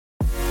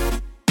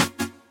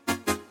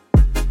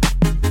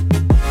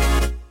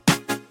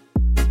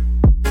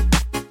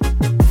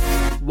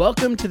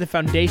Welcome to the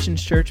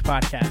Foundations Church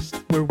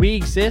podcast, where we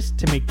exist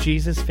to make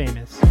Jesus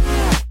famous.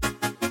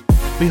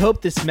 We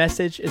hope this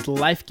message is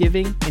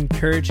life-giving,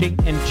 encouraging,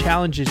 and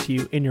challenges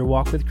you in your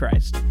walk with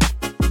Christ.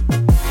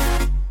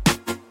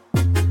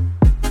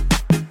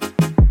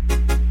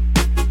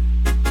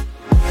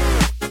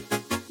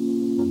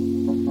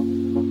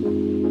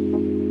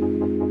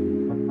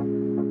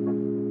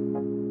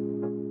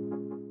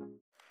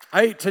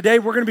 Hey, today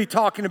we're going to be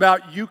talking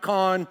about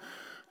Yukon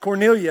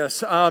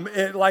Cornelious.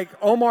 Like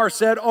Omar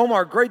said,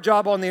 Omar, great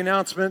job on the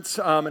announcements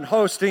and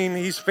hosting.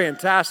 He's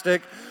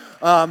fantastic.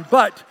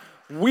 But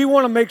we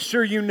want to make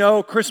sure you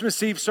know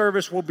Christmas Eve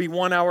service will be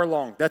 1 hour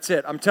long. That's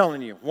it. I'm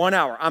telling you, 1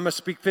 hour. I'm going to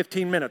speak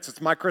 15 minutes.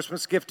 It's my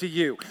Christmas gift to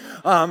you.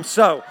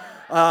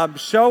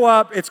 Show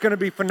up. It's going to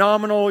be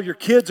phenomenal. Your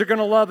kids are going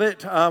to love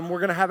it. We're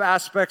going to have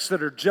aspects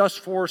that are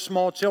just for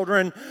small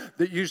children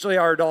that usually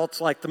our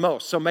adults like the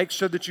most. So make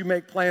sure that you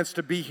make plans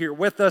to be here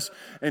with us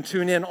and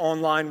tune in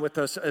online with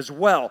us as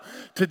well.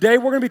 Today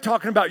we're going to be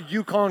talking about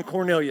Yukon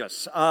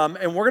Cornelious.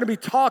 And we're going to be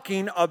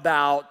talking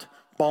about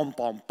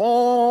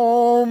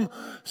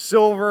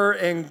silver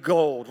and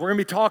gold. We're going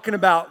to be talking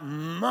about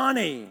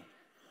money.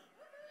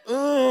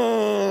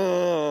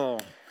 Ooh.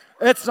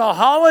 It's the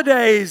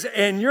holidays,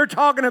 and you're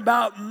talking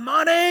about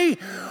money?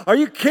 Are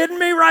you kidding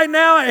me right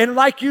now? And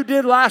like you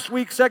did last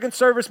week, second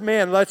service,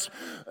 man, let's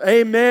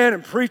amen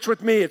and preach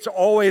with me. It's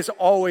always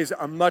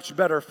a much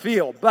better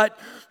feel. But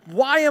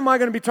why am I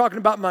going to be talking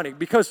about money?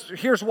 Because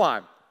here's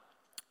why.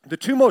 The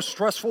two most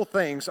stressful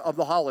things of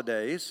the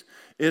holidays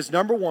is,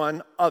 number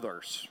one,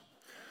 others.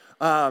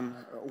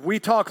 We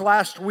talked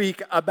last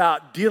week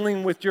about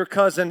dealing with your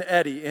cousin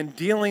Eddie and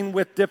dealing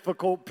with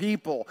difficult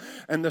people.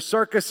 And the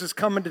circus is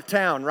coming to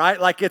town, right?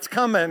 Like it's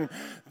coming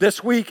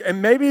this week.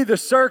 And maybe the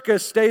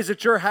circus stays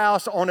at your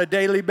house on a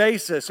daily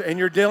basis and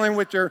you're dealing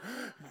with your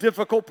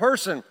difficult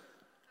person.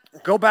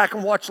 Go back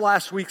and watch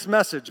last week's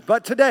message.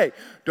 But today,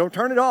 don't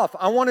turn it off.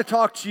 I want to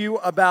talk to you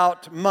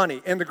about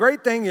money. And the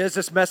great thing is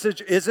this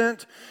message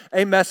isn't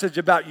a message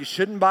about you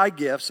shouldn't buy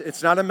gifts.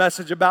 It's not a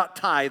message about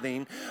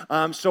tithing.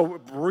 So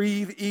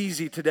breathe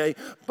easy today.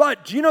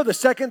 But do you know the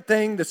second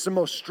thing that's the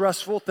most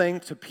stressful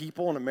thing to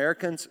people and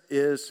Americans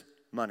is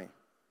money?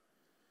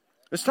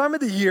 This time of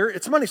the year,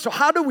 it's money. So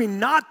how do we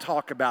not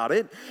talk about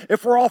it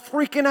if we're all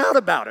freaking out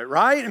about it,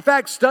 right? In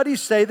fact,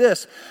 studies say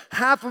this: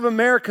 half of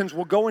Americans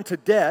will go into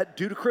debt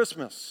due to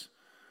Christmas,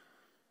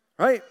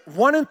 right?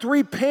 1 in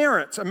 3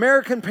 parents,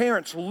 American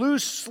parents,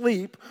 lose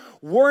sleep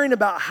worrying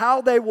about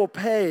how they will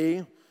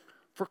pay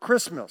for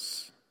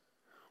Christmas.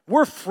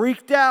 We're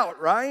freaked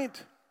out,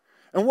 right?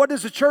 And what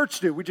does the church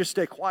do? We just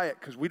stay quiet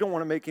because we don't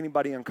want to make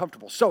anybody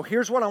uncomfortable. So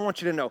here's what I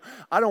want you to know.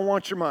 I don't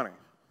want your money.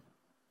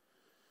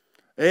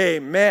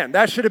 Amen.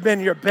 That should have been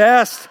your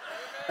best.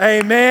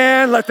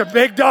 Amen. Let the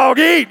big dog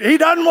eat. He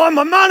doesn't want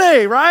my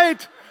money,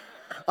 right?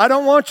 I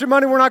don't want your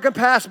money. We're not going to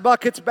pass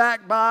buckets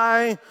back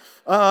by.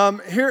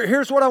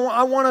 Here's what I want.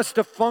 I want us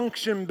to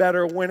function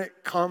better when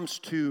it comes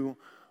to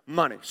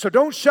money. So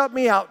don't shut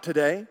me out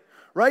today,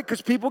 right?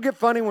 Because people get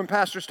funny when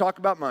pastors talk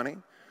about money.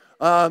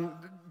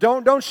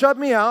 Don't shut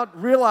me out.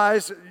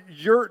 Realize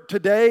you're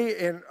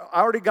today, and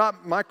I already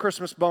got my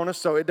Christmas bonus,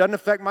 so it doesn't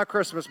affect my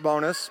Christmas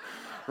bonus.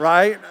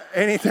 Right?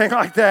 Anything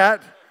like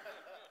that.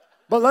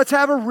 But let's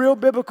have a real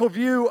biblical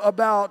view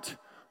about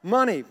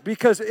money,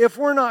 because if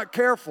we're not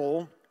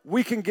careful,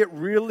 we can get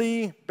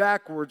really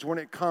backwards when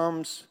it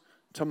comes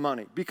to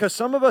money. Because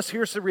some of us,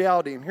 here's the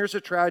reality, and here's the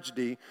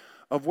tragedy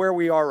of where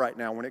we are right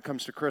now when it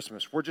comes to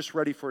Christmas. We're just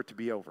ready for it to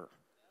be over.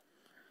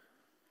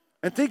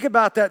 And think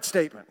about that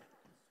statement.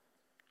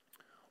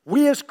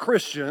 We as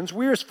Christians,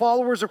 we as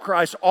followers of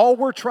Christ, all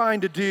we're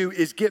trying to do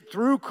is get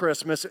through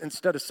Christmas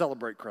instead of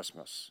celebrate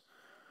Christmas.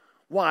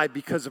 Why?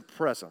 Because of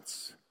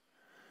presents,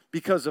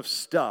 because of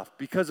stuff,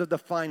 because of the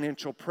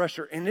financial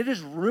pressure. And it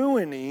is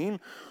ruining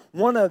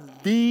one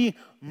of the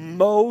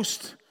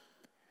most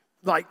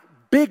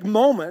big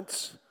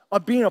moments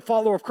of being a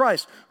follower of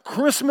Christ.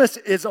 Christmas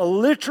is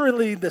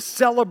literally the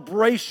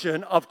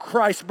celebration of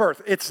Christ's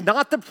birth. It's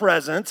not the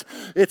presents,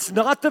 it's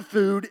not the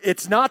food,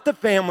 it's not the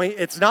family,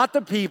 it's not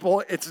the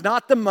people, it's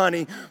not the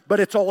money,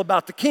 but it's all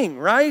about the King,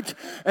 right?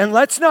 And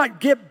let's not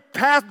get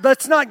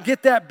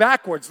that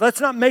backwards. Let's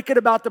not make it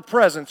about the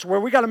presents, where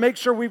we got to make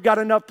sure we've got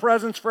enough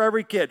presents for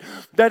every kid,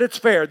 that it's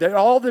fair, that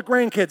all the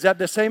grandkids have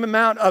the same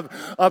amount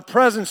of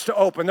presents to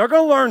open. They're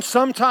going to learn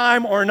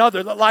sometime or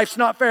another that life's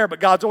not fair,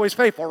 but God's always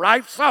faithful,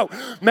 right? So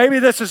maybe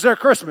this is their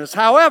Christmas.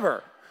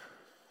 However,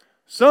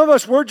 some of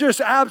us, we're just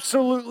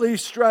absolutely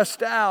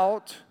stressed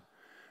out,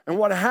 and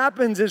what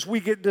happens is we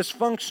get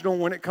dysfunctional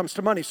when it comes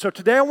to money. So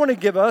today I want to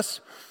give us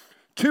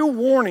 2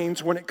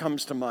 warnings when it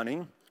comes to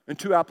money. And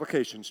 2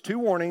 applications. 2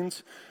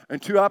 warnings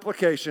and 2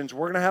 applications.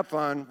 We're going to have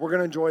fun. We're going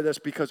to enjoy this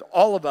because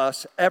all of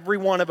us, every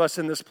one of us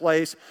in this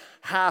place,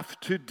 have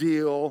to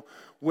deal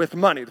with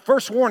money. The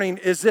first warning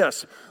is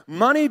this: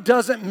 money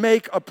doesn't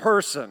make a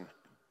person.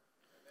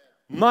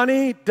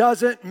 Money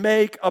doesn't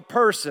make a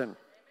person.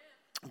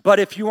 But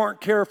if you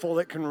aren't careful,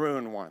 it can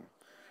ruin one.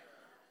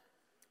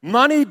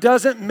 Money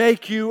doesn't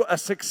make you a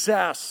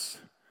success.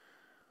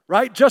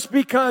 right? Just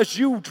because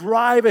you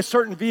drive a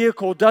certain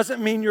vehicle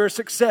doesn't mean you're a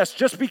success.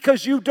 Just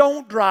because you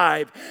don't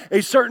drive a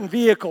certain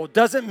vehicle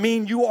doesn't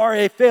mean you are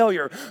a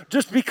failure.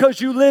 Just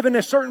because you live in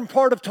a certain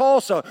part of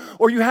Tulsa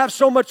or you have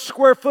so much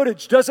square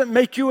footage doesn't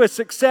make you a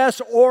success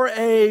or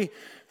a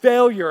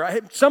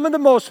failure. Some of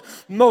the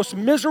most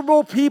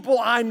miserable people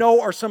I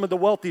know are some of the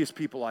wealthiest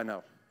people I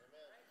know.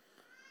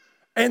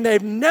 And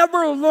they've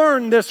never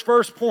learned this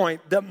first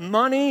point, that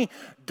money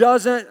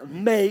doesn't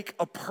make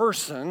a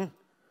person,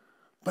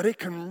 but it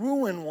can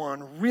ruin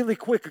one really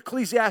quick.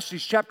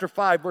 Ecclesiastes chapter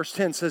 5, verse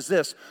 10 says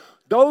this: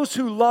 those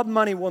who love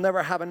money will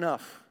never have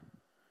enough.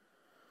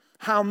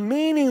 How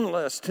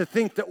meaningless to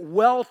think that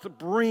wealth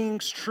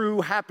brings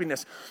true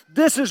happiness.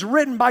 This is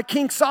written by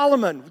King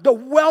Solomon, the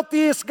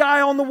wealthiest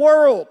guy on the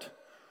world.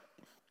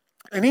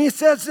 And he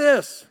says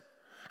this: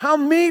 how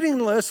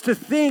meaningless to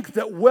think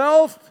that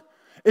wealth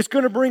is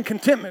going to bring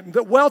contentment,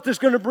 that wealth is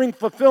going to bring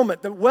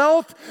fulfillment, that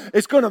wealth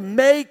is going to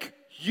make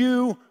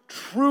you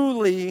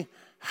truly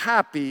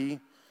happy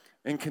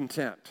and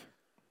content.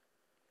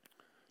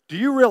 Do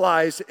you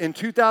realize in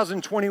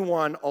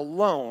 2021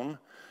 alone,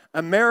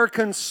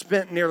 Americans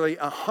spent nearly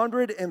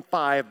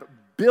 $105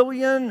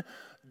 billion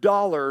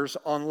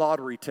on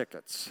lottery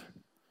tickets?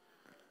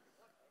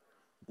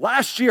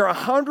 Last year,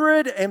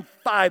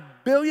 $105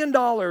 billion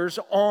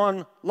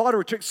on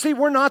lottery tickets. See,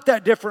 we're not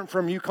that different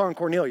from Yukon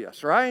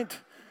Cornelious, right?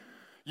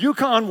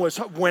 Yukon was,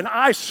 when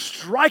I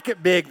strike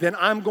it big, then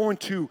I'm going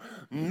to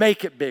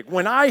make it big.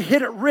 When I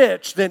hit it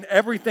rich, then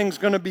everything's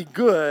going to be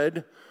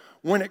good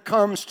when it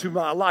comes to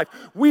my life.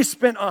 We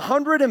spent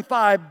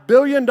 $105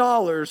 billion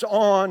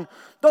on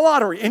the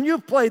lottery. And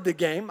you've played the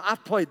game.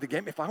 I've played the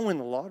game. If I win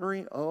the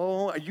lottery,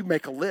 you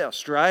make a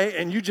list, right?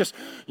 And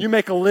you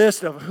make a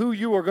list of who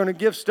you are going to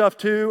give stuff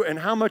to and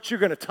how much you're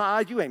going to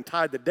tithe. You ain't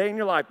tithed a day in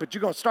your life, but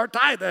you're going to start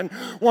tithing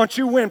once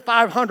you win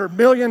 $500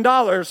 million.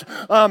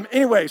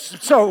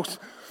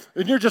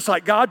 And you're just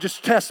like, God,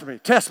 just test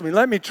me.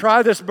 Let me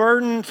try this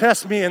burden.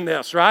 Test me in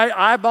this, right?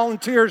 I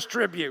volunteer as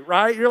tribute,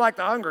 right? You're like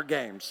the Hunger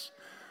Games.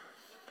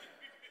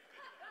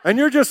 And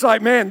you're just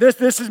like, man,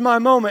 this is my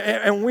moment.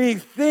 And we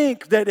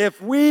think that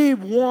if we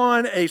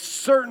won a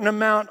certain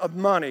amount of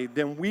money,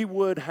 then we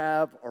would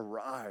have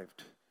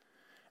arrived.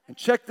 And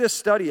check this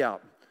study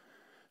out.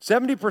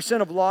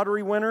 70% of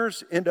lottery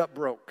winners end up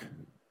broke.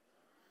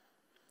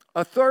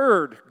 A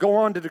third go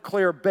on to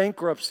declare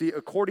bankruptcy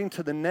according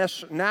to the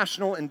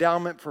National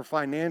Endowment for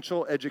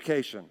Financial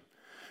Education.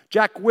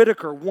 Jack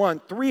Whitaker won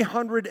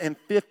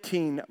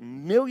 $315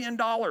 million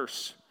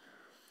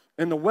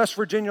in the West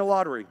Virginia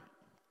lottery.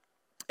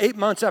 8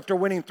 months after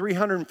winning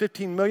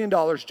 $315 million,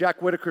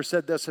 Jack Whitaker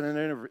said this in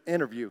an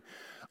interview: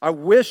 I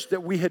wish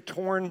that we had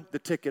torn the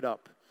ticket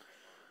up.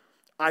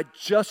 I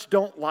just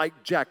don't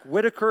like Jack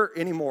Whitaker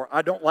anymore.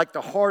 I don't like the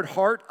hard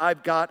heart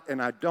I've got,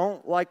 and I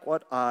don't like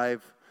what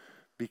I've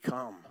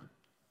become.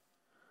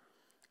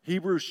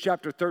 Hebrews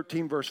chapter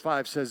 13, verse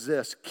 5 says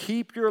this: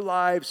 keep your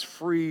lives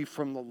free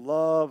from the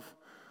love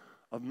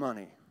of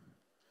money.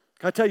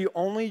 Can I tell you,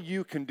 only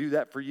you can do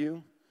that for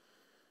you?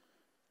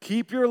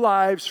 Keep your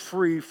lives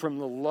free from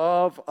the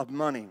love of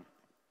money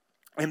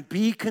and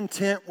be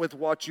content with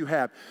what you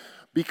have,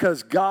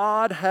 because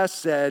God has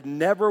said,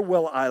 never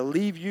will I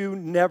leave you,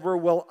 never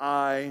will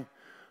I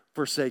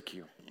forsake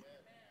you.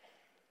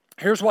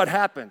 Here's what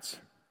happens.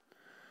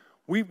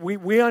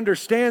 We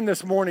understand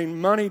this morning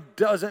money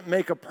doesn't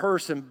make a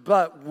person,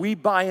 but we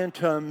buy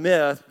into a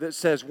myth that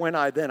says, when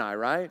I, then I,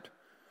 right?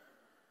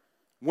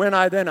 When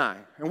I, then I.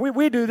 And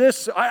we do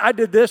this. I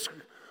did this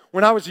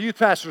when I was a youth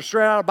pastor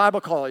straight out of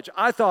Bible college.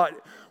 I thought,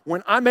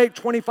 when I make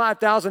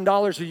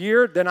 $25,000 a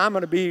year, then I'm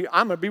gonna be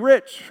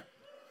rich.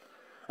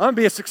 I'm gonna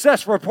be a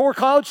success. For a poor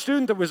college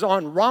student that was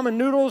on ramen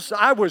noodles,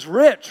 I was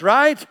rich,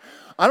 right?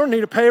 I don't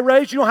need a pay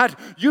raise. You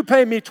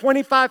pay me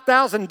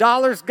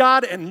 $25,000,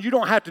 God, and you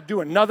don't have to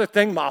do another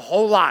thing my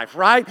whole life,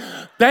 right?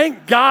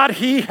 Thank God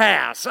He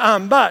has.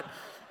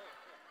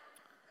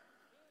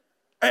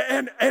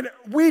 And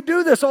we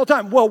do this all the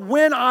time. Well,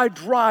 when I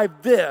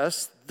drive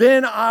this,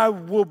 then I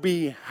will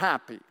be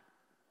happy.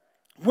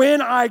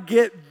 When I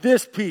get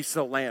this piece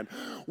of land,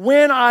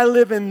 when I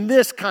live in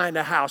this kind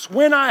of house,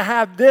 when I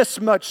have this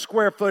much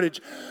square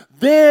footage,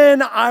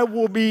 then I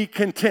will be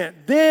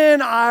content.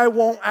 Then I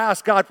won't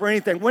ask God for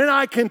anything. When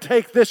I can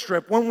take this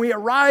trip, when we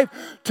arrive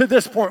to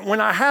this point,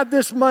 when I have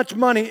this much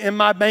money in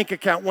my bank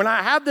account, when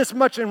I have this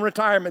much in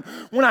retirement,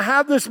 when I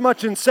have this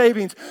much in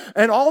savings,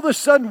 and all of a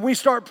sudden we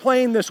start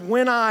playing this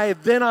when I,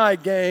 then I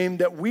game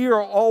that we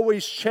are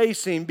always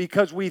chasing,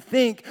 because we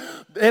think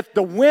if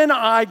the when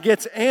I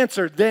gets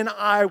answered, then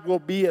I will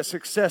be a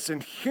success.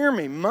 And hear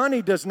me,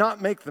 money does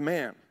not make the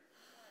man.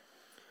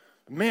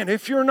 Man,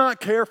 if you're not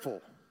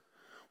careful,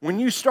 when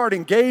you start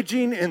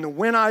engaging in the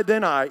when I,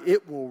 then I,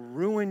 it will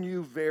ruin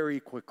you very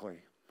quickly.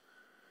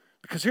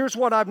 Because here's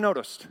what I've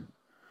noticed.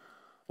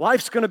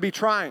 Life's going to be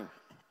trying.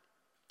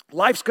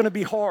 Life's going to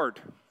be hard.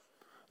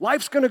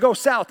 Life's going to go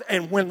south.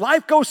 And when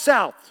life goes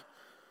south,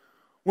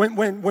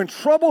 when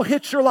trouble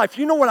hits your life,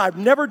 you know what I've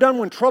never done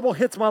when trouble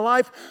hits my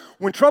life?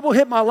 When trouble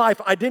hit my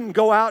life, I didn't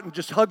go out and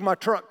just hug my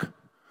truck.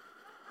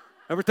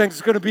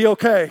 Everything's going to be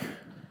okay.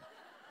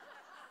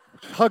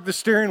 Hug the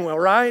steering wheel,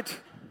 right?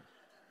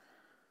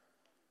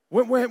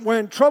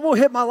 When trouble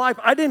hit my life,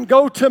 I didn't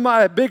go to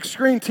my big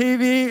screen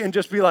TV and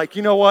just be like,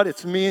 you know what?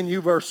 It's me and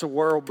you versus the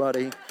world,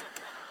 buddy.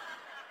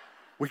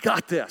 We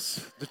got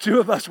this. The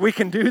two of us, we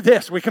can do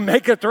this. We can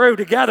make it through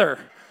together.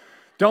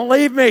 Don't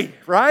leave me,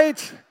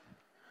 right?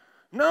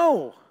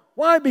 No.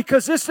 Why?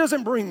 Because this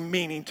doesn't bring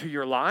meaning to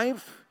your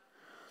life.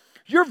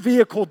 Your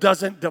vehicle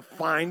doesn't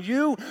define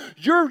you.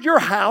 Your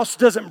house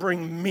doesn't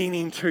bring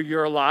meaning to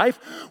your life.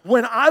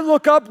 When I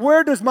look up,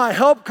 where does my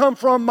help come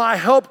from? My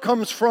help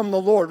comes from the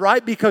Lord,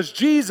 right? Because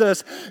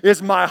Jesus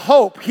is my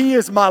hope. He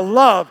is my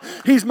love.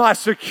 He's my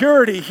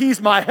security. He's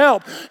my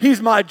help.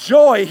 He's my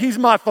joy. He's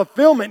my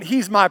fulfillment.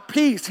 He's my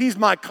peace. He's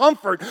my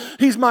comfort.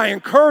 He's my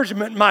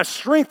encouragement, my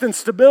strength and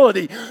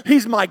stability.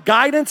 He's my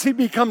guidance. He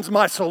becomes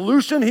my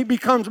solution. He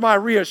becomes my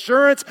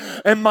reassurance.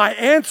 And my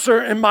answer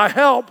and my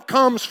help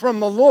comes from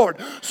the Lord.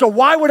 So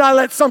why would I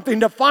let something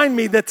define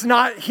me that's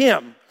not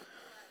Him?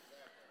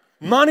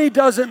 Money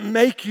doesn't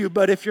make you,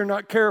 but if you're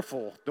not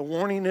careful, the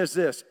warning is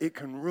this: it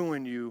can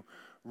ruin you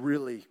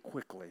really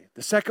quickly.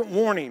 The second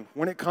warning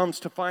when it comes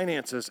to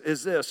finances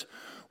is this: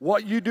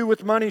 what you do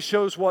with money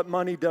shows what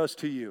money does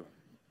to you.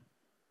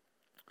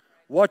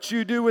 What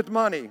you do with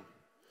money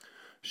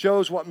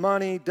shows what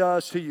money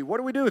does to you. What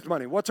do we do with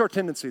money? What's our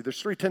tendency?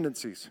 There's three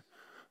tendencies.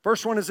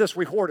 First one is this: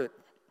 we hoard it.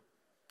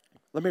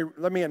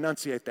 Let me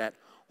enunciate that.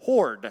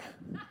 Hoard.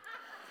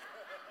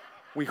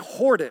 We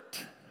hoard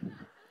it.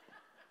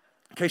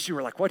 In case you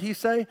were like, what'd he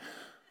say?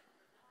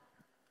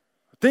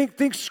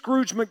 Think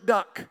Scrooge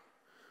McDuck.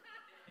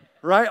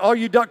 Right? All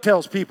you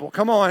DuckTales people,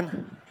 come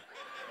on.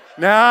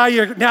 Now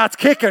it's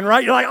kicking,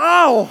 right? You're like,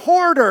 oh,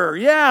 hoarder.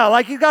 Yeah,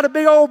 like he's got a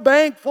big old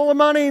bank full of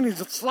money and he's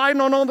sliding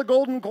on all the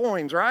golden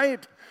coins,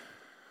 right?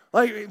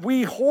 Like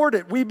we hoard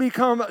it. We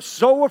become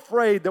so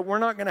afraid that we're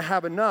not going to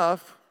have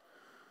enough.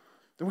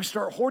 And we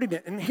start hoarding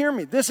it. And hear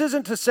me, this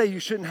isn't to say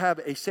you shouldn't have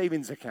a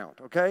savings account,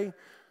 okay?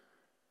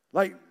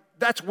 Like,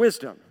 that's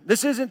wisdom.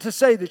 This isn't to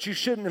say that you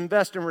shouldn't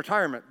invest in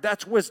retirement.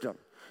 That's wisdom.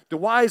 The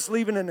wise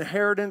leave an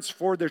inheritance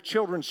for their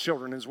children's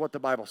children is what the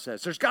Bible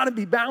says. There's got to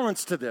be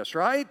balance to this,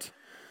 right?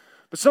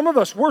 But some of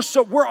us,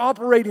 we're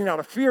operating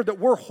out of fear that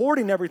we're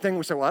hoarding everything.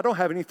 We say, well, I don't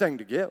have anything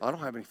to give. I don't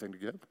have anything to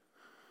give.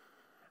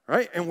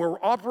 Right? And we're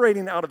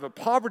operating out of a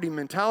poverty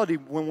mentality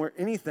when we're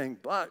anything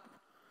but.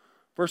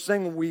 First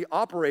thing we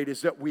operate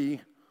is that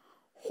we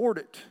hoard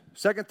it.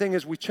 Second thing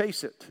is we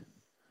chase it.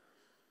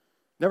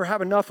 Never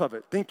have enough of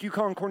it. Think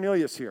Yukon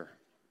Cornelious here.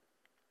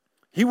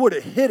 He would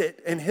have hit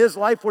it and his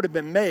life would have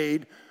been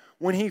made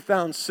when he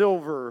found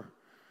silver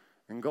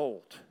and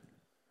gold.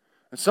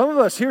 And some of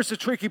us, here's the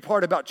tricky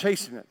part about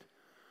chasing it.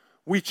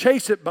 We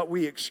chase it, but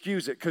we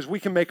excuse it because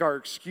we can make our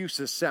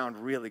excuses sound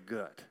really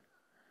good.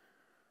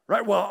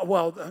 Right?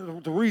 Well,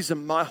 the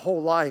reason my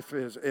whole life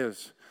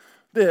is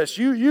this.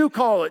 You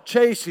call it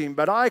chasing,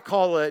 but I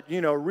call it,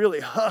 really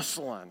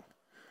hustling.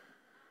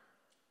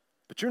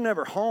 But you're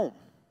never home.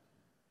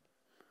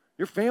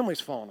 Your family's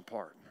falling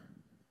apart.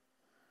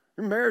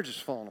 Your marriage is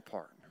falling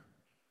apart.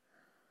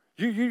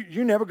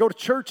 You never go to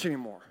church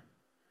anymore.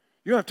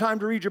 You don't have time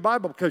to read your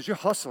Bible because you're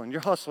hustling.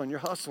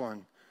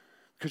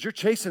 Because you're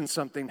chasing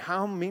something.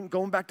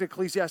 Going back to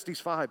Ecclesiastes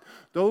 5,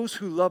 those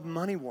who love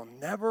money will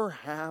never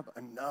have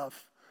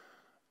enough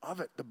of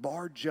it. The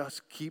bar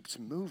just keeps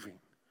moving.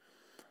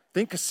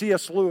 Think of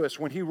C.S.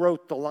 Lewis when he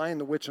wrote The Lion,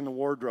 the Witch, and the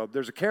Wardrobe.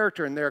 There's a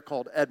character in there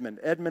called Edmund.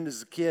 Edmund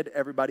is the kid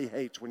everybody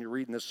hates when you're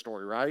reading this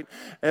story, right?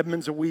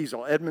 Edmund's a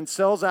weasel. Edmund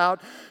sells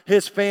out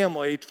his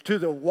family to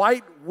the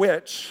White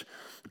Witch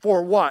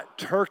for what?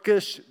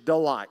 Turkish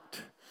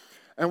delight.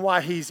 And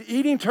while he's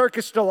eating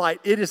Turkish delight,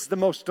 it is the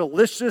most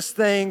delicious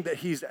thing that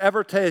he's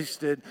ever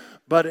tasted,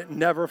 but it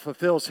never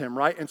fulfills him,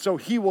 right? And so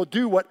he will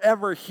do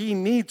whatever he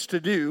needs to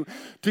do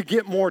to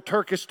get more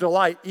Turkish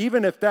delight,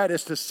 even if that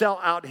is to sell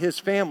out his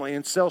family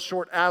and sell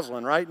short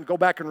Aslan, right? And go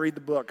back and read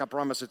the book. I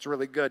promise it's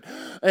really good.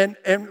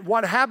 And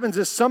what happens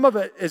is some of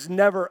it is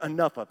never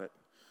enough of it.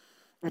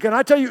 And can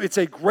I tell you, it's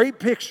a great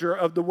picture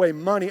of the way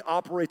money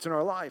operates in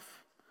our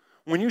life.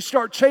 When you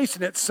start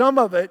chasing it, some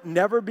of it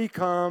never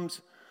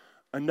becomes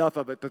enough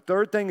of it. The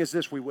third thing is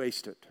this: we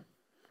waste it.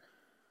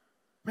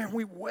 Man,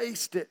 we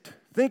waste it.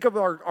 Think of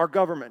our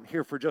government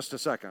here for just a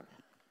second.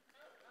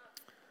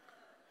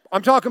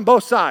 I'm talking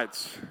both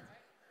sides.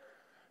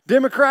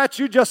 Democrats,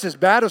 you're just as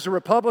bad as the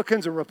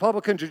Republicans, and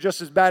Republicans are just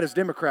as bad as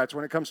Democrats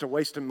when it comes to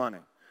wasting money.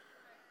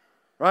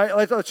 Right?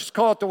 Let's just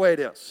call it the way it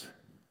is.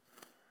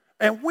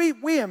 And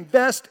we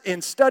invest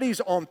in studies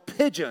on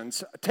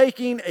pigeons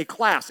taking a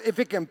class. If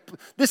it can,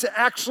 this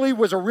actually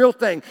was a real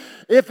thing.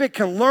 If it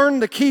can learn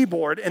the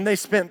keyboard, and they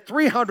spent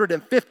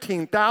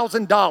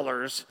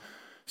 $315,000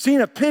 seeing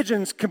if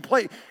pigeons can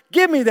play.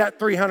 Give me that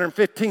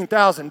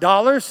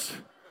 $315,000.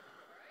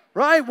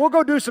 Right? We'll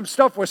go do some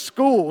stuff with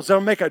schools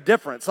that'll make a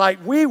difference. Like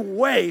we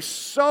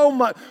waste so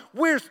much.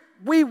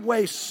 We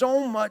waste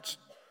so much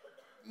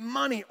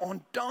money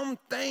on dumb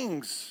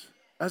things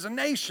as a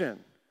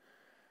nation.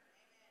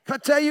 Can I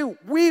tell you,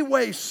 we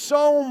waste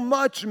so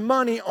much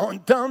money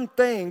on dumb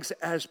things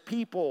as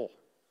people.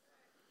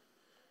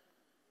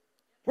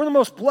 We're the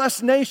most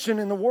blessed nation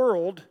in the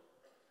world,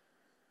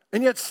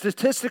 and yet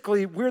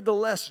statistically, we're the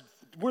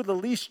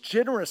least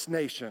generous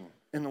nation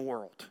in the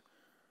world.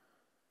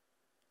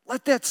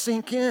 Let that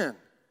sink in.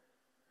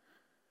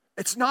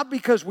 It's not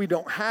because we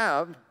don't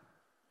have.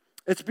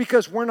 It's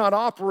because we're not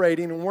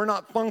operating and we're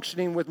not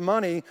functioning with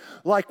money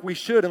like we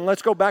should. And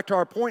let's go back to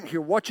our point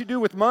here. What you do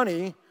with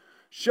money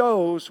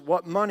shows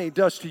what money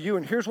does to you.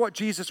 And here's what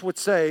Jesus would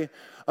say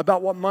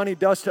about what money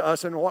does to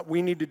us and what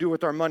we need to do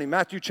with our money.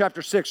 Matthew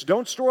chapter 6,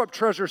 don't store up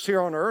treasures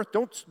here on earth.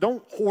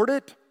 Don't hoard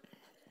it,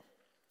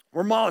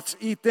 where moths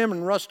eat them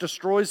and rust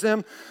destroys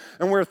them,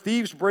 and where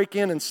thieves break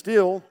in and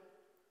steal.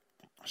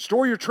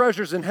 Store your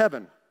treasures in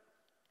heaven,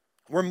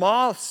 where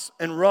moths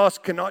and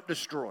rust cannot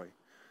destroy,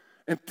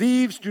 and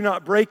thieves do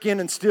not break in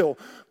and steal.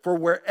 For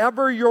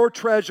wherever your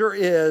treasure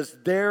is,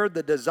 there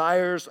the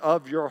desires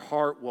of your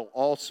heart will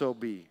also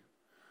be.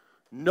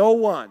 No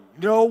one,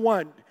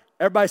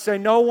 everybody say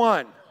no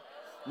one.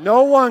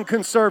 No one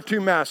can serve two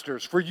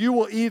masters, for you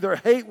will either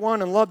hate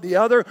one and love the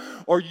other,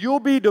 or you'll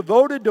be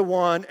devoted to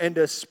one and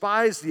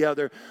despise the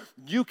other.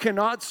 You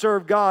cannot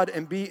serve God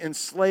and be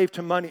enslaved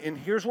to money. And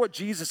here's what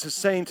Jesus is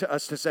saying to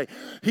us to say.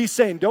 He's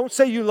saying, don't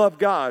say you love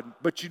God,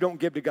 but you don't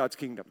give to God's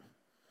kingdom.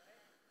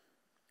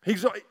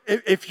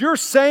 If you're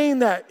saying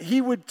that,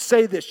 he would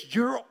say this,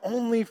 you're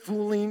only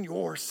fooling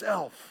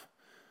yourself.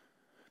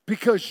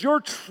 Because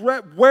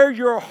where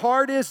your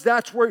heart is,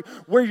 that's where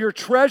your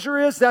treasure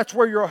is, that's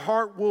where your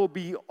heart will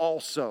be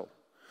also.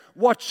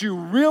 What you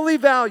really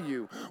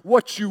value,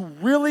 what you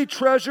really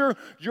treasure,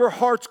 your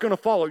heart's going to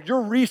follow.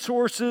 Your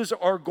resources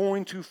are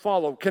going to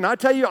follow. Can I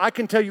tell you? I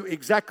can tell you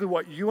exactly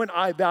what you and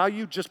I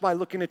value just by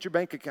looking at your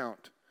bank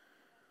account.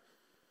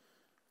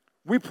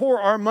 We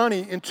pour our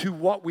money into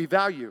what we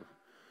value.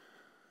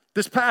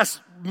 This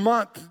past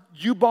month,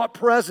 you bought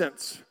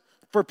presents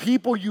for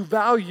people you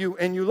value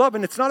and you love.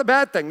 And it's not a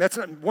bad thing.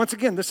 Once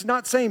again, this is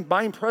not saying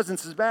buying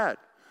presents is bad.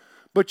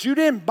 But you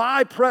didn't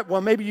buy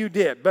well, maybe you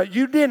did, but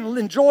you didn't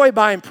enjoy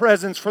buying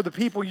presents for the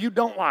people you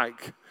don't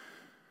like.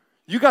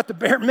 You got the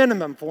bare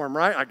minimum for them,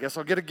 right? I guess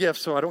I'll get a gift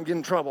so I don't get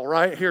in trouble,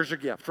 right? Here's your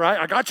gift, right?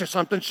 I got you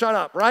something, shut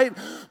up, right?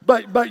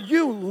 But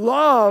you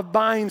love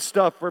buying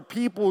stuff for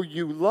people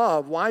you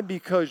love. Why?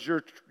 Because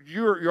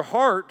your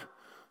heart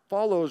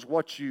follows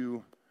what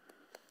you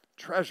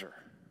treasure.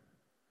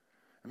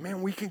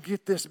 Man, we can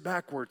get this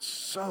backwards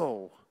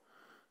so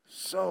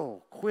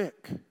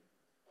quick.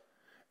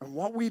 And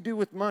what we do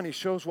with money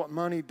shows what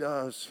money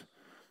does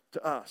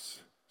to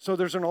us. So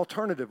there's an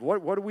alternative.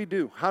 What do we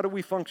do? How do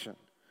we function?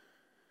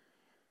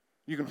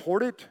 You can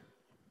hoard it,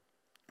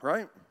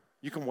 right?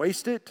 You can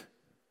waste it.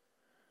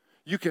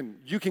 You can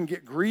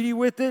get greedy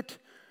with it.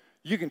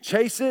 You can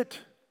chase it,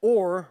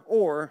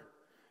 or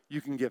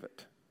you can give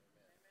it.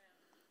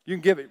 You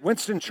can give it.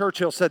 Winston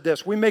Churchill said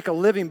this, we make a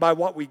living by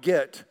what we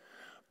get,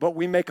 but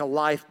we make a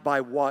life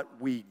by what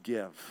we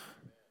give.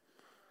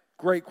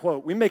 Great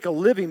quote. We make a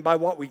living by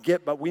what we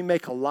get, but we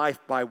make a life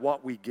by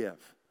what we give.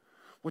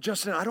 Well,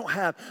 Justin,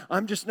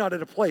 I'm just not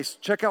at a place.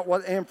 Check out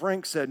what Anne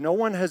Frank said. No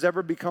one has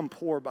ever become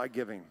poor by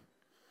giving.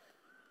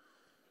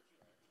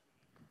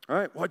 All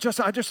right, well,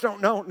 I just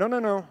don't know.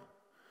 No.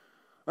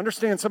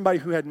 Understand somebody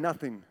who had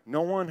nothing.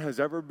 No one has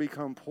ever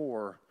become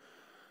poor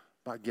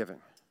by giving.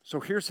 So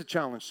here's the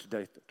challenge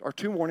today. Our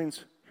 2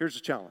 warnings, here's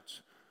the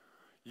challenge.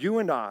 You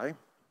and I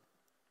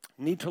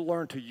need to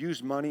learn to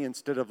use money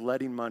instead of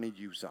letting money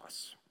use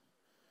us.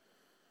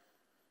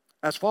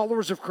 As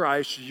followers of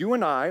Christ, you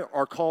and I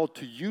are called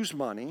to use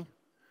money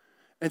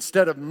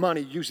instead of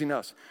money using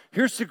us.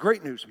 Here's the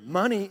great news.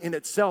 Money in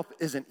itself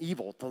isn't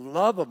evil. The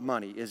love of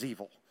money is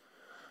evil.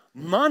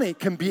 Money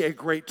can be a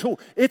great tool.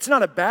 It's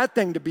not a bad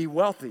thing to be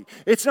wealthy.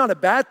 It's not a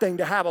bad thing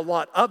to have a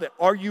lot of it.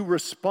 Are you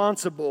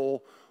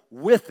responsible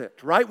with it,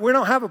 right? We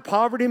don't have a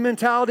poverty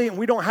mentality and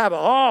we don't have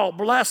a,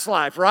 blessed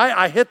life, right?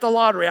 I hit the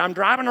lottery. I'm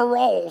driving a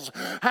Rolls.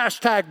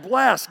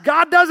 #blessed.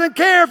 God doesn't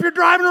care if you're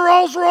driving a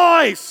Rolls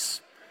Royce.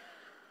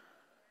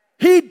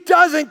 He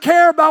doesn't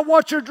care about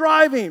what you're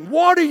driving.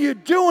 What are you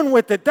doing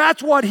with it?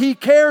 That's what he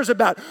cares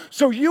about.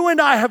 So you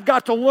and I have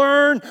got to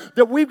learn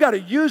that we've got to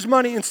use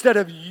money instead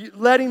of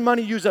letting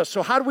money use us.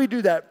 So how do we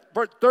do that?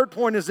 Third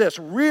point is this.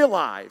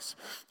 Realize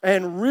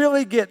and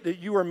really get that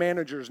you are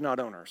managers, not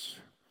owners.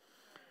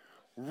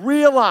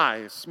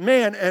 Realize,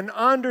 man, and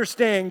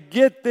understand,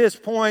 get this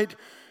point.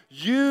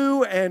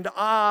 You and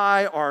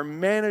I are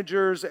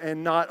managers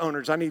and not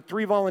owners. I need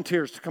 3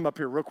 volunteers to come up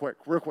here real quick.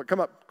 Come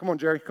up. Come on,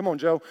 Jerry. Come on,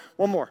 Joe.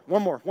 One more.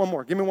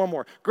 Give me one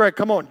more. Greg,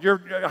 come on.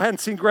 I hadn't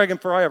seen Greg in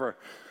forever.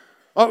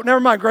 Oh, never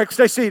mind, Greg.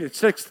 Stay seated.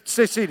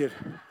 Stay seated.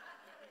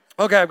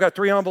 Okay, I've got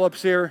 3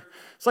 envelopes here.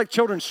 It's like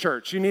children's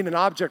church. You need an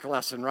object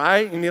lesson,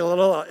 right? You need a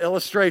little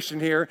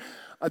illustration here.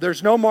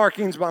 There's no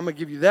markings, but I'm going to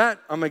give you that.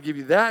 I'm going to give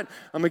you that.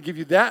 I'm going to give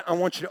you that. I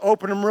want you to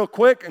open them real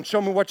quick and show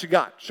me what you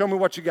got. Show me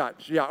what you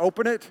got. Yeah,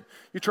 open it.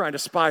 You're trying to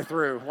spy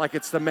through like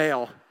it's the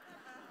mail.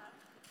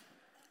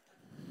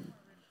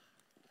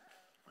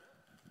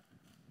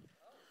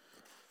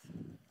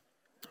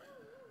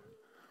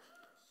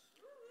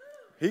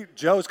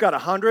 Joe's got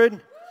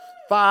 100,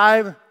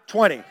 5,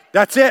 20.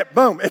 That's it.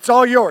 Boom. It's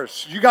all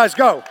yours. You guys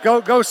go.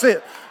 Go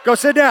sit. Go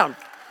sit down.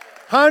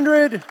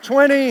 100,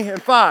 20,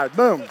 and 5.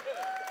 Boom.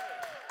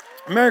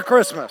 Merry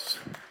Christmas.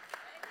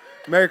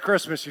 Merry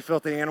Christmas, you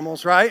filthy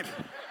animals, right?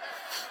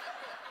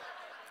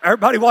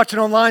 Everybody watching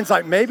online is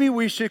like, maybe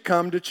we should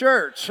come to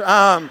church.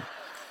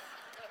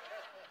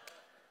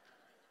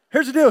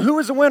 Here's the deal. Who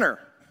was the winner?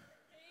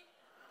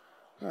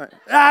 All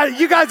right.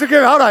 You guys are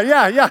good. Hold on.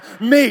 Yeah.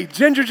 Me.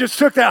 Ginger just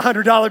took that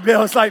 $100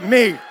 bill. It's like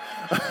me.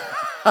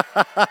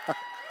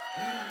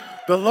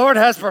 The Lord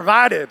has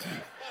provided.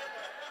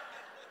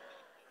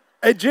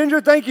 Hey,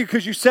 Ginger, thank you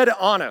because you said it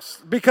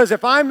honest. Because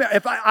if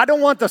I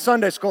don't want the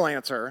Sunday school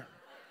answer,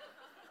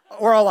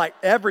 or I'll like,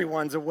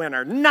 everyone's a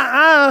winner.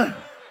 Nah.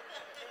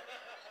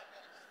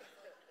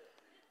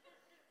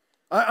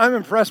 I'm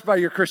impressed by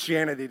your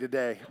Christianity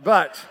today,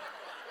 but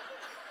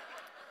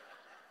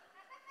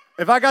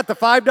if I got the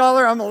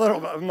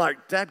 $5, I'm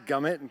like,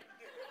 dadgummit.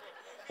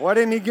 Why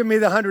didn't he give me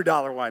the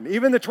 $100 one?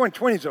 Even the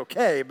 20 is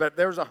okay, but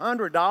there's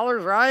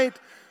 $100, right?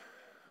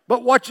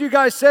 But what you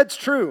guys said's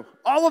true.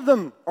 All of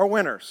them are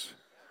winners.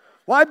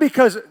 Why?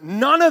 Because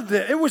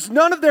it was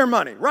none of their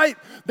money, right?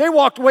 They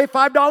walked away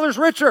 $5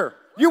 richer.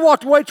 You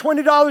walked away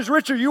 $20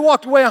 richer. You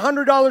walked away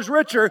 $100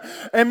 richer.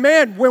 And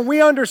man, when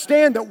we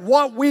understand that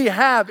what we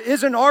have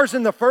isn't ours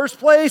in the first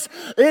place,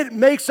 it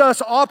makes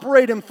us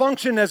operate and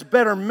function as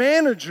better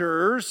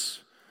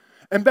managers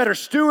and better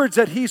stewards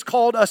that he's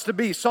called us to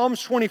be.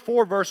 Psalms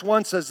 24 verse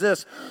 1 says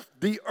this,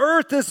 the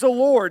earth is the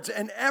Lord's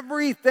and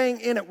everything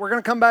in it. We're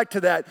going to come back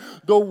to that.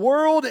 The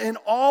world and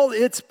all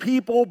its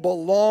people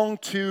belong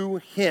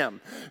to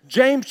him.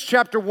 James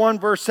chapter 1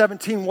 verse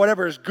 17,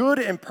 whatever is good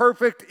and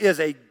perfect is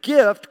a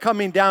gift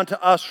coming down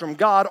to us from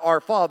God our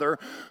Father,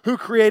 who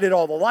created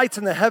all the lights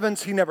in the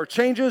heavens. He never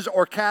changes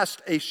or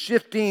casts a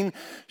shifting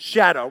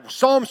shadow.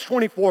 Psalms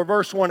 24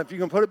 verse 1, if you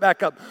can put it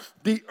back up.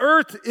 The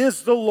earth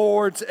is the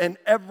Lord's and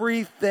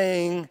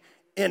everything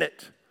in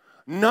it.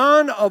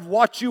 None of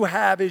what you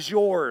have is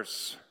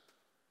yours.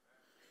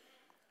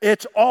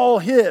 It's all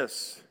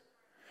his.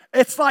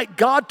 It's like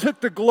God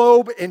took the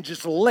globe and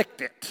just licked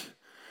it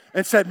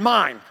and said,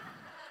 mine.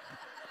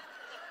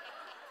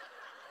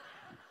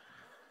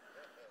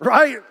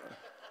 Right?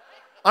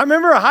 I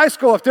remember in high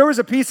school, if there was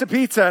a piece of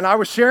pizza and I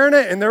was sharing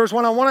it and there was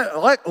one I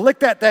wanted, lick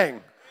that thing.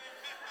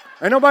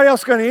 Ain't nobody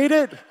else going to eat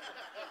it.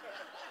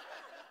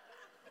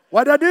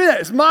 Why did I do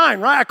that? It's mine,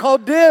 right? I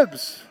called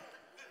dibs.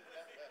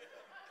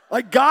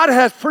 Like God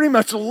has pretty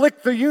much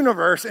licked the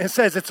universe and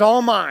says, it's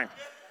all mine.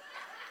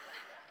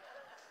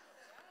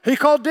 He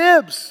called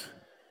dibs.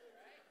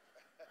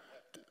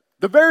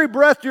 The very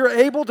breath you're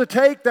able to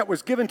take that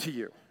was given to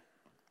you.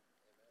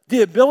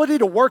 The ability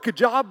to work a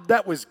job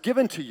that was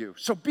given to you.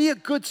 So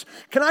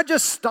can I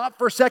just stop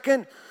for a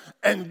second?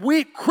 And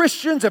we,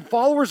 Christians and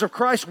followers of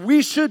Christ,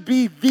 we should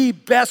be the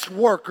best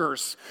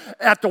workers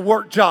at the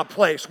work job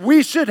place.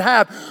 We should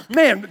have,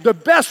 the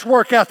best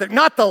work ethic,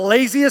 not the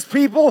laziest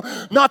people,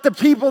 not the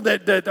people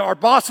that our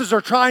bosses are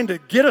trying to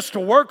get us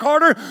to work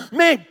harder.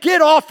 Man,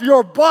 get off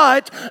your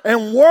butt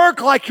and work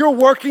like you're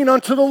working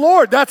unto the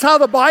Lord. That's how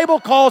the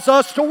Bible calls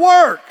us to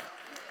work.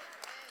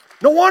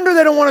 No wonder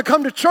they don't want to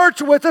come to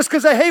church with us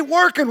because they hate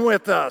working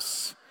with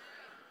us.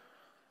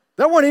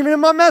 That wasn't even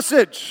in my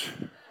message.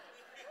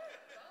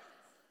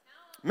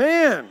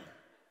 Man,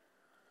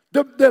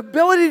 the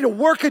ability to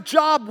work a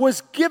job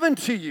was given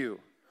to you,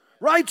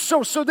 right?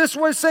 So this is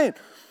what it's saying.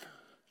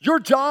 Your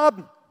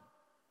job,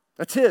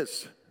 that's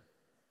his.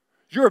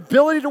 Your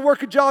ability to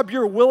work a job,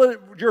 your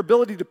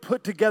ability to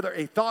put together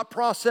a thought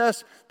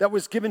process that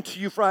was given to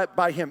you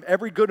by him.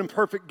 Every good and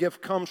perfect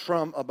gift comes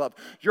from above.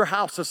 Your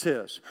house is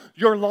his.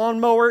 Your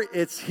lawnmower,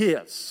 it's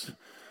his.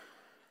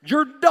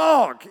 Your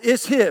dog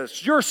is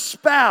his. Your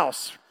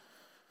spouse,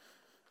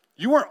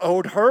 you weren't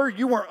owed her.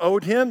 You weren't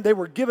owed him. They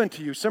were given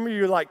to you. Some of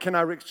you are like, can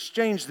I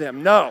exchange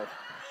them? No.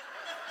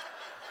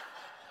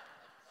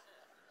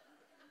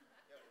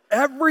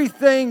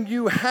 Everything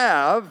you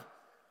have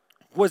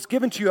was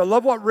given to you. I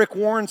love what Rick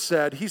Warren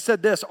said. He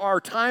said this, our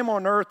time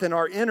on earth and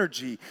our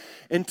energy,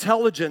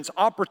 intelligence,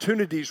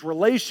 opportunities,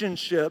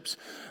 relationships,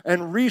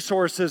 and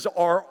resources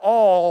are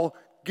all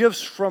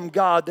gifts from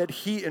God that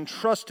he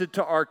entrusted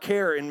to our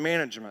care and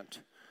management.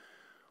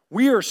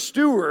 We are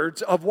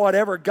stewards of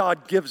whatever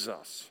God gives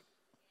us.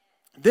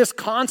 This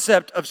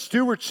concept of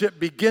stewardship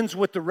begins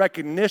with the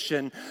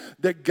recognition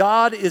that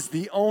God is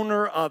the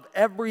owner of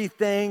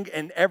everything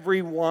and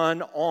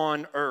everyone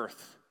on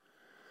earth.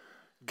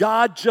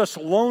 God just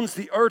loans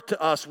the earth to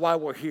us while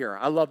we're here.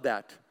 I love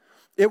that.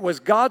 It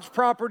was God's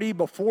property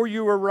before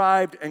you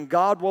arrived, and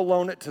God will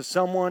loan it to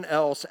someone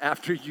else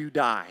after you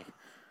die.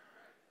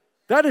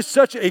 That is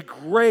such a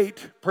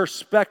great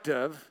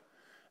perspective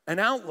and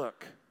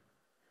outlook.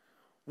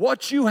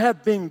 What you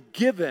have been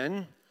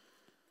given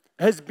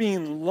has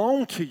been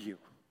loaned to you.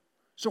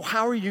 So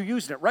how are you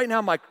using it? Right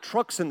now, my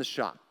truck's in the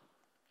shop,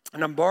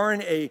 and I'm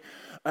borrowing a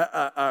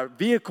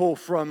vehicle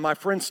from my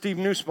friend Steve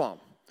Nussbaum.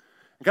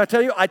 I gotta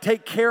tell you, I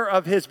take care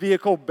of his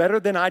vehicle better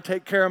than I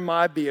take care of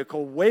my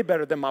vehicle, way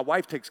better than my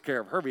wife takes care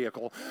of her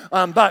vehicle.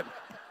 But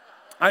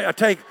I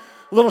take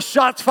Little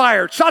shots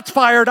fired. Shots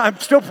fired. I'm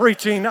still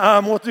preaching.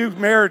 We'll do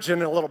marriage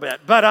in a little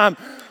bit. But,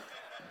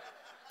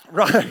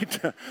 right.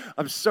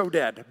 I'm so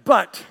dead.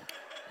 But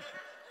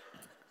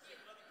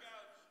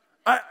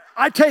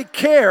I take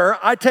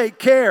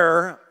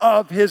care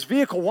of his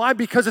vehicle. Why?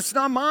 Because it's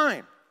not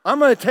mine. I'm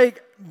going to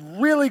take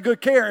really good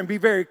care and be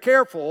very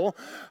careful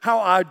how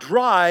I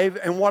drive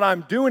and what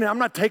I'm doing. I'm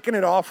not taking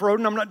it off-road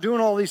and I'm not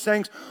doing all these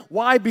things.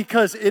 Why?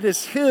 Because it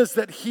is his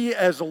that he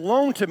has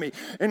loaned to me.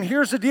 And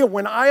here's the deal.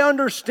 When I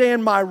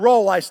understand my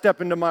role, I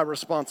step into my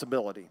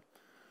responsibility.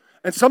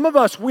 And some of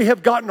us, we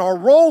have gotten our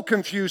role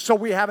confused, so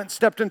we haven't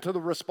stepped into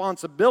the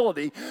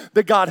responsibility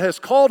that God has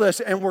called us,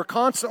 and we're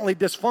constantly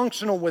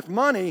dysfunctional with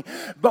money.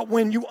 But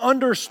when you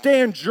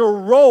understand your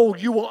role,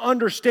 you will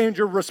understand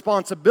your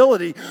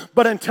responsibility.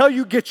 But until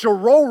you get your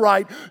role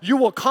right, you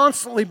will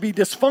constantly be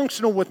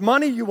dysfunctional with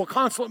money. You will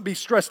constantly be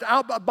stressed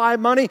out by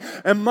money,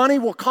 and money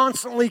will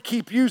constantly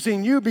keep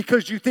using you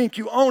because you think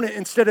you own it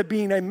instead of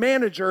being a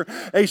manager,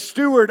 a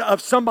steward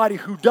of somebody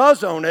who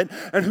does own it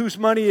and whose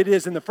money it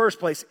is in the first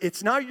place.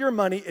 It's not your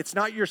money, it's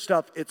not your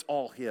stuff, it's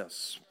all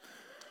his.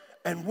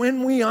 And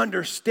when we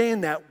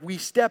understand that, we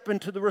step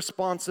into the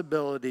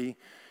responsibility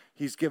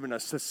he's given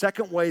us. The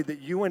second way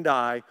that you and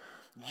I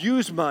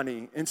use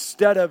money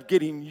instead of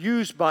getting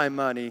used by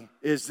money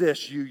is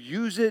this: you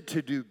use it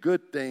to do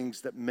good things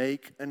that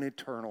make an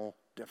eternal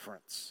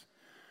difference.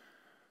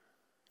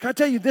 Can I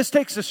tell you, this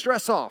takes the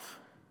stress off.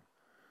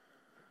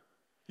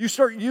 You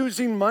start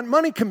using money.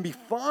 Money can be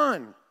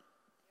fun.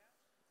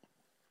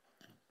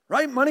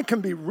 Right? Money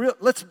can be real.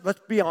 Let's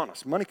be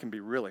honest. Money can be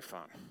really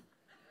fun.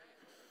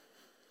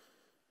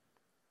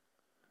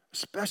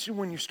 Especially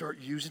when you start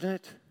using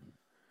it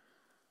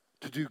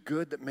to do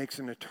good that makes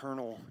an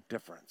eternal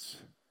difference.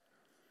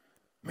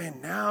 Man,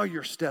 now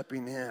you're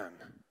stepping in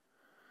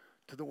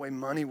to the way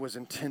money was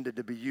intended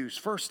to be used.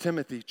 1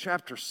 Timothy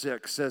chapter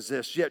 6 says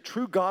this: "Yet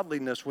true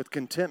godliness with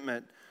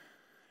contentment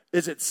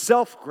is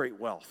itself great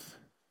wealth."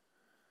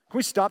 Can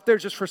we stop there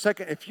just for a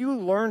second? If you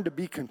learn to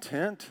be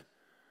content,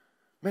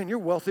 man, you're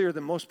wealthier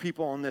than most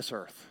people on this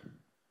earth.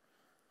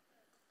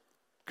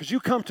 Because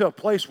you come to a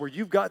place where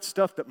you've got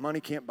stuff that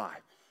money can't buy,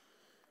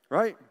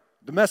 right?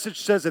 The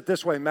Message says it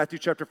this way in Matthew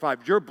chapter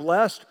 5. You're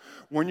blessed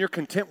when you're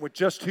content with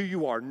just who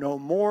you are, no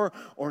more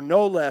or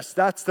no less.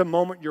 That's the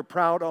moment you're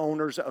proud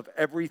owners of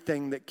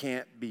everything that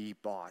can't be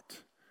bought.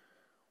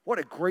 What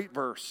a great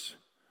verse.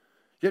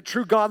 Yet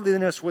true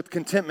godliness with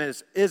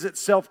contentment is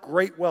itself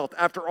great wealth.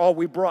 After all,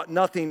 we brought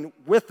nothing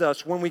with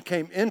us when we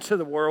came into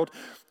the world,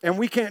 and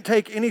we can't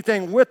take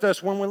anything with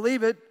us when we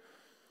leave it.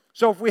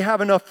 So if we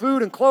have enough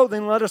food and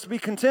clothing, let us be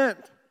content.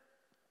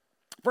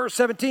 Verse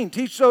 17,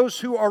 teach those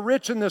who are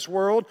rich in this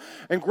world.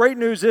 And great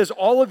news is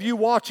all of you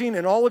watching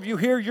and all of you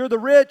here, you're the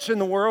rich in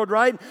the world,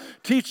 right?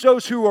 Teach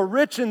those who are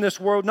rich in this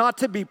world not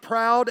to be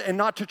proud and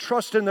not to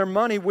trust in their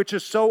money, which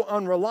is so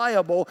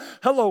unreliable.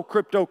 Hello,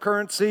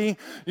 cryptocurrency.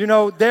 You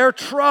know, their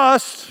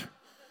trust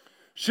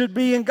should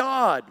be in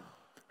God,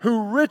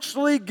 who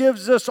richly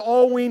gives us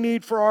all we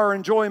need for our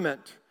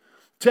enjoyment.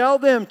 Tell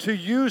them to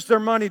use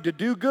their money to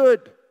do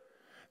good.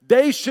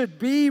 They should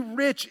be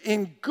rich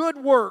in good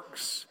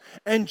works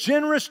and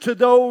generous to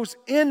those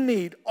in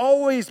need,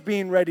 always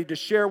being ready to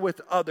share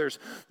with others.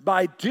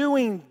 By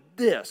doing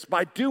this,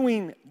 by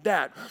doing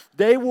that,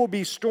 they will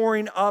be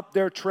storing up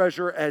their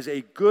treasure as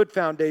a good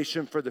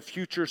foundation for the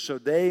future so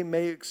they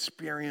may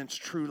experience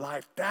true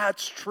life.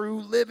 That's true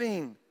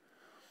living.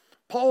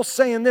 Paul's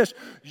saying this: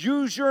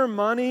 use your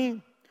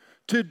money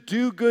to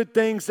do good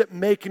things that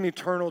make an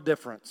eternal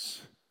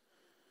difference.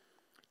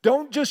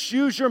 Don't just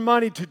use your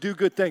money to do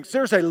good things.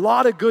 There's a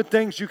lot of good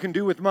things you can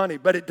do with money,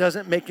 but it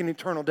doesn't make an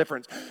eternal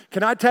difference.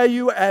 Can I tell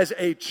you, as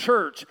a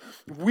church,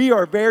 we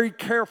are very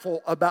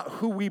careful about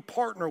who we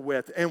partner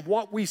with and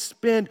what we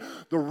spend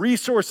the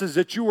resources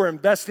that you are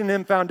investing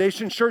in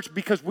Foundation Church,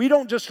 because we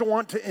don't just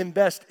want to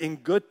invest in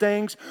good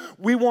things.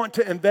 We want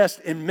to invest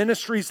in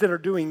ministries that are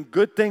doing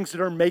good things that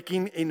are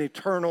making an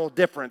eternal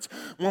difference.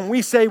 When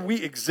we say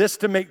we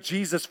exist to make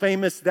Jesus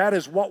famous, that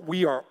is what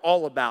we are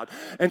all about.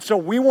 And so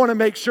we want to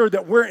make sure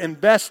that we're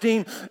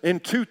investing in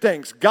two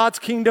things: God's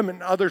kingdom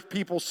and other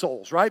people's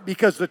souls, right?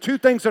 Because the two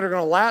things that are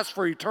going to last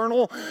for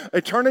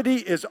eternity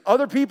is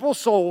other people's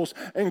souls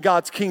and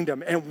God's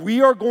kingdom. And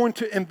we are going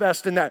to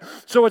invest in that.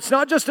 So it's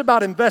not just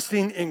about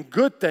investing in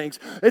good things.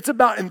 It's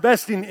about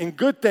investing in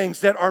good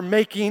things that are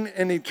making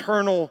an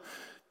eternal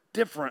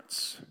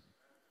difference.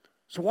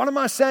 So what am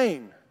I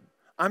saying?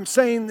 I'm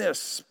saying this: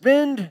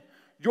 spend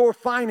your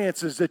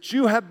finances that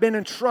you have been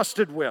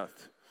entrusted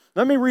with.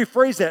 Let me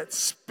rephrase that.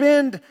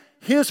 Spend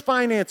His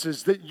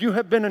finances that you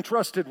have been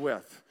entrusted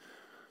with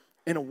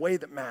in a way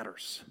that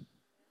matters.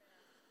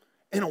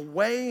 In a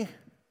way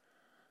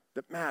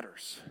that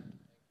matters.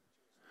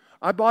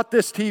 I bought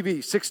this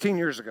TV 16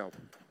 years ago.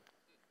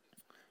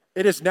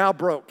 It is now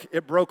broke.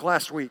 It broke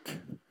last week.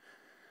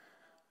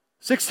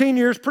 16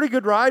 years, pretty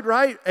good ride,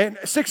 right? And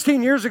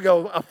 16 years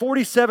ago, a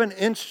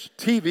 47-inch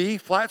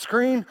TV, flat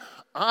screen,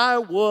 I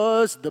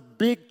was the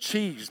big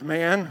cheese,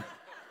 man.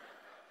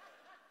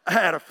 I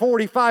had a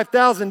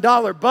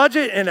 $45,000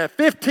 budget and a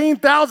 $15,000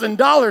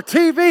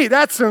 TV.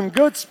 That's some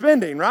good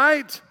spending,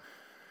 right?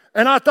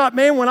 And I thought,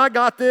 man, when I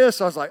got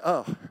this, I was like,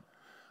 oh,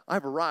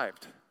 I've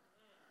arrived.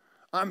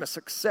 I'm a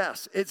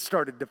success. It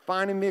started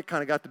defining me. It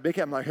kind of got the big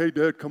head. I'm like, hey,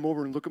 Dad, come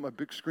over and look at my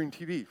big screen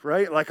TV,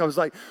 right? Like I was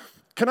like,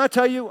 can I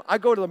tell you, I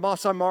go to the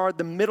Masai Mara,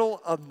 the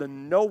middle of the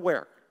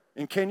nowhere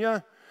in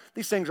Kenya.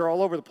 These things are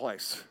all over the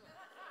place.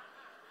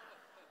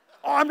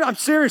 Oh, I'm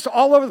serious,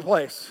 all over the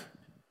place.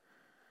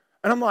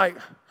 And I'm like,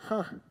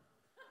 huh.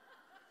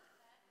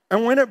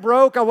 And when it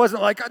broke, I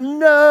wasn't like,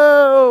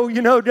 no,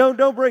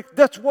 don't break.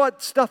 That's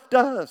what stuff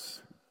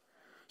does.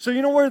 So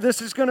you know where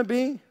this is going to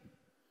be?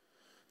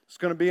 It's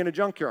going to be in a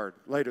junkyard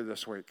later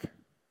this week.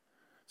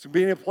 It's going to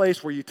be in a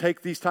place where you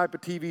take these type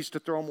of TVs to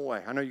throw them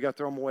away. I know you got to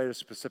throw them away at a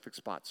specific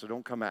spot, so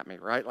don't come at me,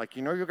 right? Like,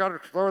 you got to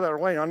throw that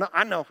away.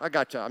 I know, I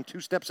got you. I'm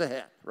 2 steps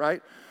ahead,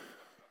 right?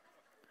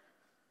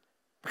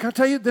 But can I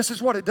tell you, this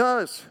is what it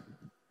does.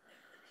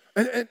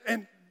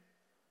 And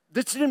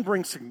this didn't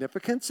bring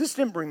significance. This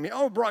didn't bring me,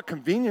 it brought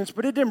convenience,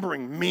 but it didn't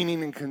bring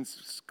meaning and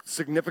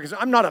significance.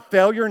 I'm not a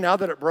failure now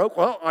that it broke.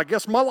 Well, I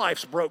guess my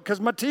life's broke because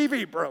my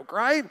TV broke,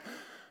 right?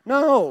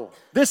 No,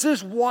 this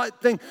is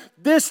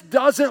this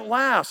doesn't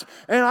last.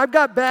 And I've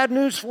got bad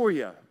news for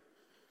you.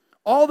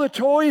 All the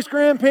toys,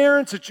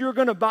 grandparents, that you're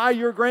going to buy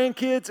your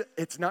grandkids,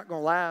 it's not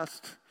going to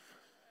last.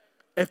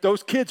 If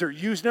those kids are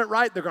using it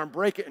right, they're going to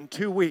break it in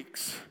 2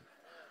 weeks.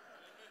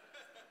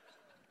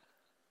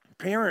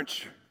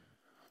 Parents,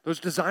 those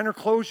designer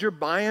clothes you're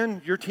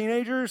buying your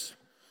teenagers,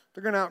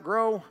 they're going to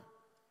outgrow.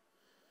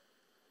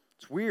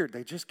 It's weird.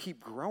 They just keep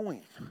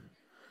growing.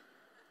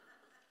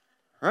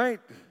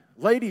 Right?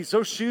 Ladies,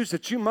 those shoes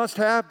that you must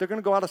have, they're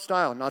going to go out of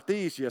style. Not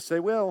these. Yes, they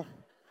will.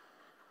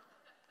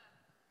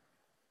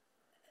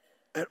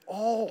 It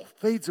all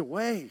fades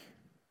away.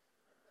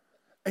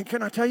 And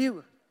can I tell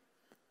you,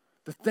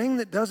 the thing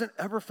that doesn't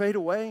ever fade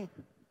away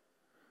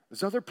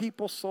is other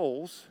people's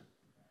souls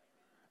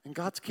in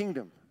God's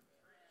kingdom.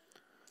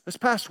 This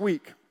past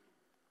week,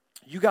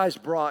 you guys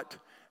brought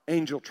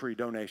angel tree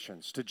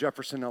donations to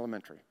Jefferson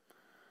Elementary.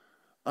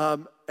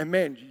 And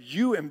man,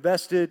 you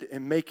invested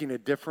in making a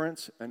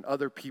difference in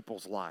other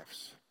people's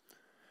lives.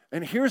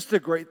 And here's the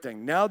great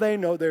thing. Now they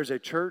know there's a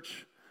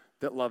church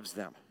that loves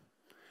them.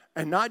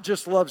 And not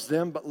just loves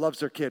them, but loves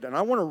their kid. And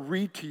I want to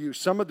read to you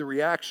some of the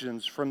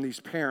reactions from these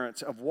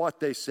parents of what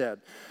they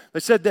said. They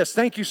said this: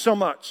 thank you so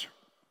much.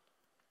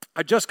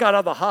 I just got out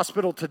of the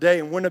hospital today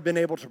and wouldn't have been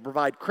able to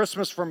provide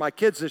Christmas for my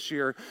kids this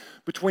year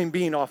between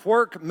being off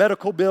work,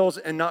 medical bills,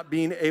 and not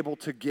being able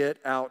to get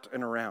out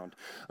and around.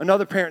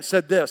 Another parent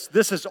said this: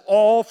 this is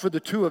all for the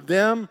 2 of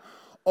them.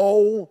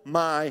 Oh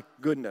my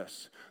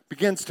goodness.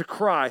 Begins to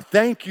cry.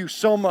 Thank you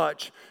so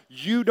much.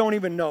 You don't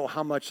even know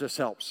how much this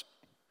helps.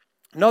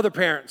 Another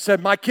parent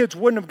said, my kids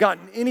wouldn't have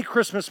gotten any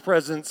Christmas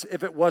presents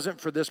if it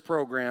wasn't for this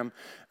program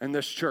and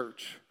this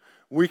church.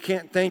 We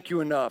can't thank you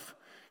enough.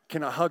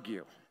 Can I hug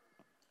you?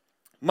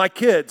 My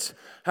kids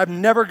have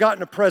never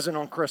gotten a present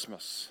on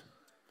Christmas.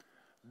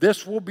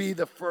 This will be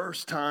the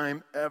first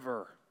time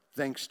ever,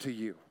 thanks to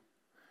you.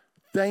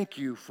 Thank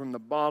you from the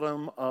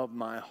bottom of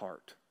my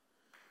heart.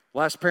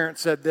 Last parent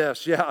said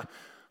this: yeah,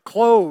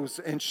 clothes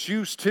and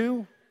shoes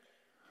too.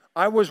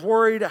 I was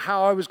worried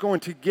how I was going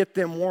to get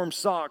them warm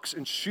socks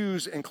and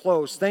shoes and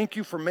clothes. Thank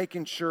you for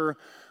making sure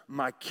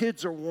my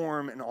kids are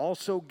warm and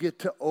also get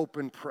to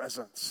open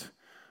presents.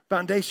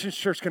 Foundation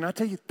Church, can I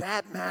tell you,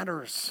 that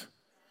matters.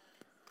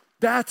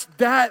 That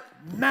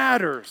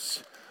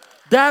matters.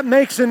 That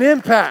makes an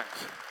impact.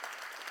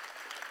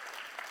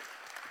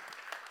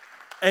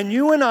 And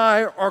you and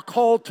I are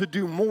called to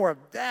do more of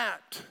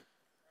that.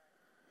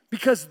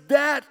 Because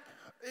that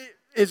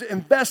is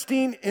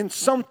investing in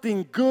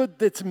something good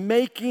that's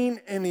making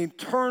an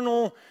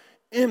eternal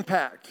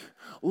impact.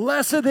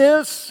 Less of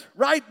this,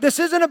 right? This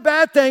isn't a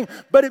bad thing,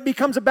 but it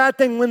becomes a bad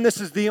thing when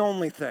this is the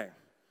only thing.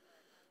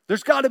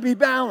 There's got to be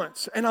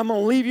balance. And I'm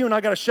going to leave you and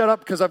I got to shut up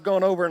because I've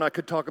gone over and I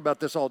could talk about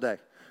this all day.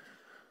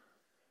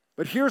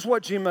 But here's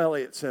what Jim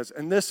Elliott says.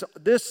 And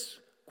this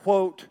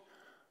quote,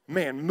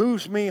 man,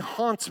 moves me,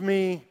 haunts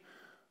me,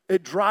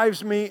 it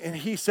drives me. And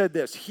he said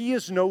this: he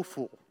is no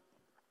fool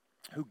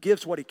who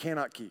gives what he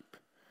cannot keep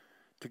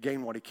to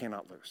gain what he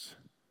cannot lose.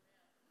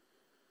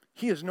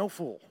 He is no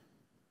fool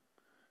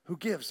who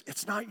gives.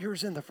 It's not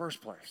yours in the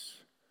first place.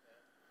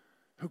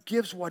 Who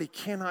gives what he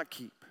cannot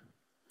keep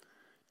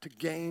to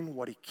gain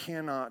what he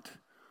cannot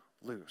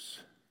lose.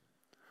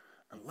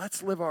 And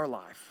let's live our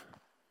life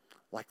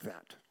like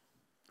that.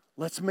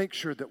 Let's make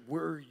sure that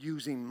we're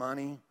using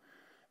money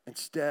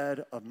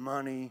instead of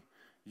money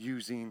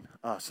using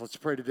us. Let's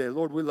pray today.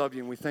 Lord, we love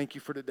you and we thank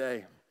you for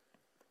today.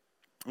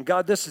 And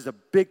God, this is a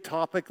big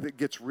topic that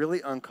gets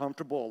really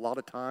uncomfortable a lot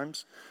of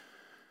times.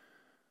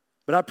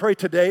 But I pray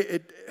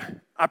today,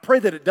 I pray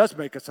that it does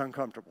make us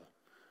uncomfortable.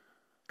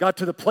 God,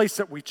 to the place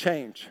that we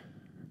change.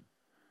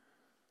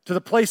 To to the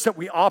place that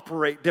we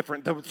operate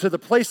different, to the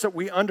place that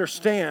we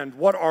understand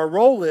what our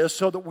role is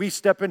so that we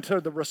step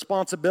into the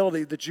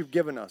responsibility that you've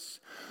given us.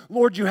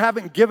 Lord, you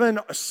haven't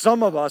given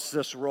some of us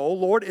this role.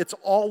 Lord, it's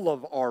all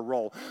of our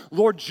role.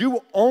 Lord,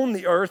 you own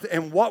the earth,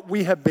 and what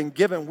we have been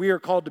given, we are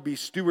called to be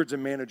stewards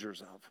and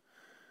managers of.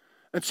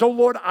 And so,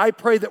 Lord, I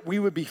pray that we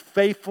would be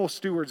faithful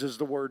stewards, as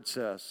the word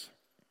says.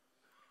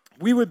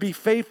 We would be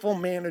faithful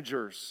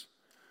managers,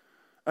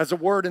 as the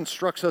word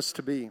instructs us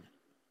to be.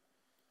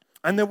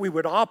 And that we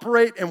would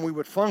operate and we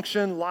would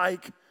function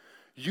like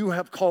you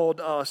have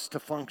called us to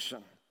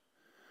function.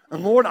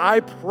 And Lord, I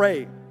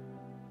pray,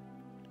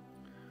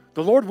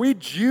 the Lord,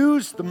 we'd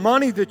use the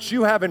money that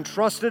you have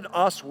entrusted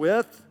us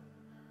with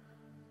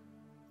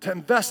to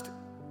invest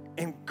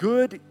in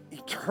good,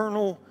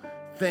 eternal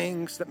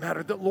things that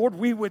matter. That, Lord,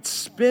 we would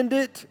spend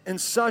it in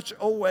such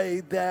a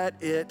way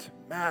that it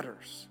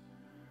matters.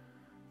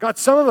 God,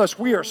 some of us,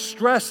 we are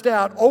stressed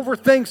out over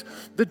things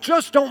that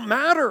just don't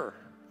matter.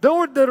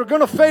 Lord, that are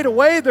going to fade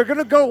away, they're going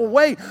to go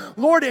away.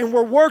 Lord, and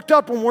we're worked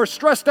up and we're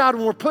stressed out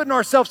and we're putting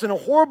ourselves in a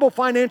horrible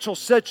financial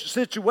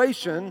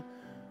situation.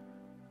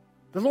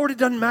 The Lord, it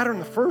doesn't matter in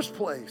the first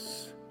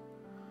place.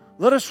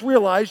 Let us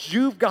realize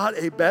you've got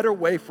a better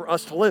way for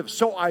us to live.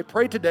 So I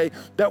pray today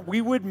that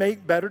we would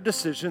make better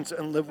decisions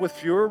and live with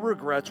fewer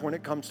regrets when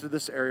it comes to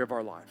this area of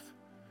our life.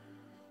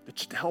 That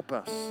you'd help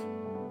us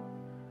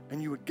and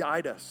you would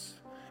guide us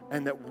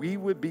and that we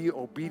would be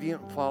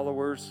obedient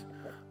followers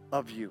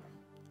of you.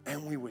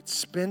 And we would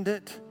spend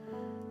it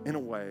in a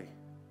way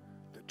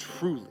that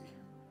truly,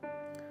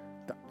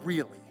 that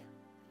really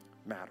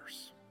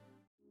matters.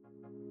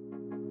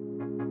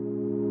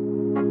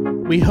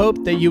 We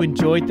hope that you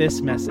enjoyed this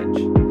message.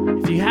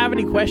 If you have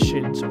any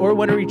questions or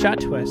want to reach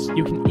out to us,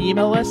 you can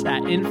email us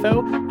at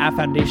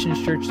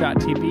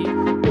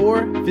info@foundationschurch.tv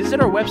or visit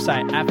our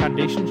website at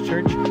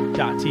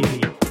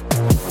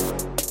foundationschurch.tv.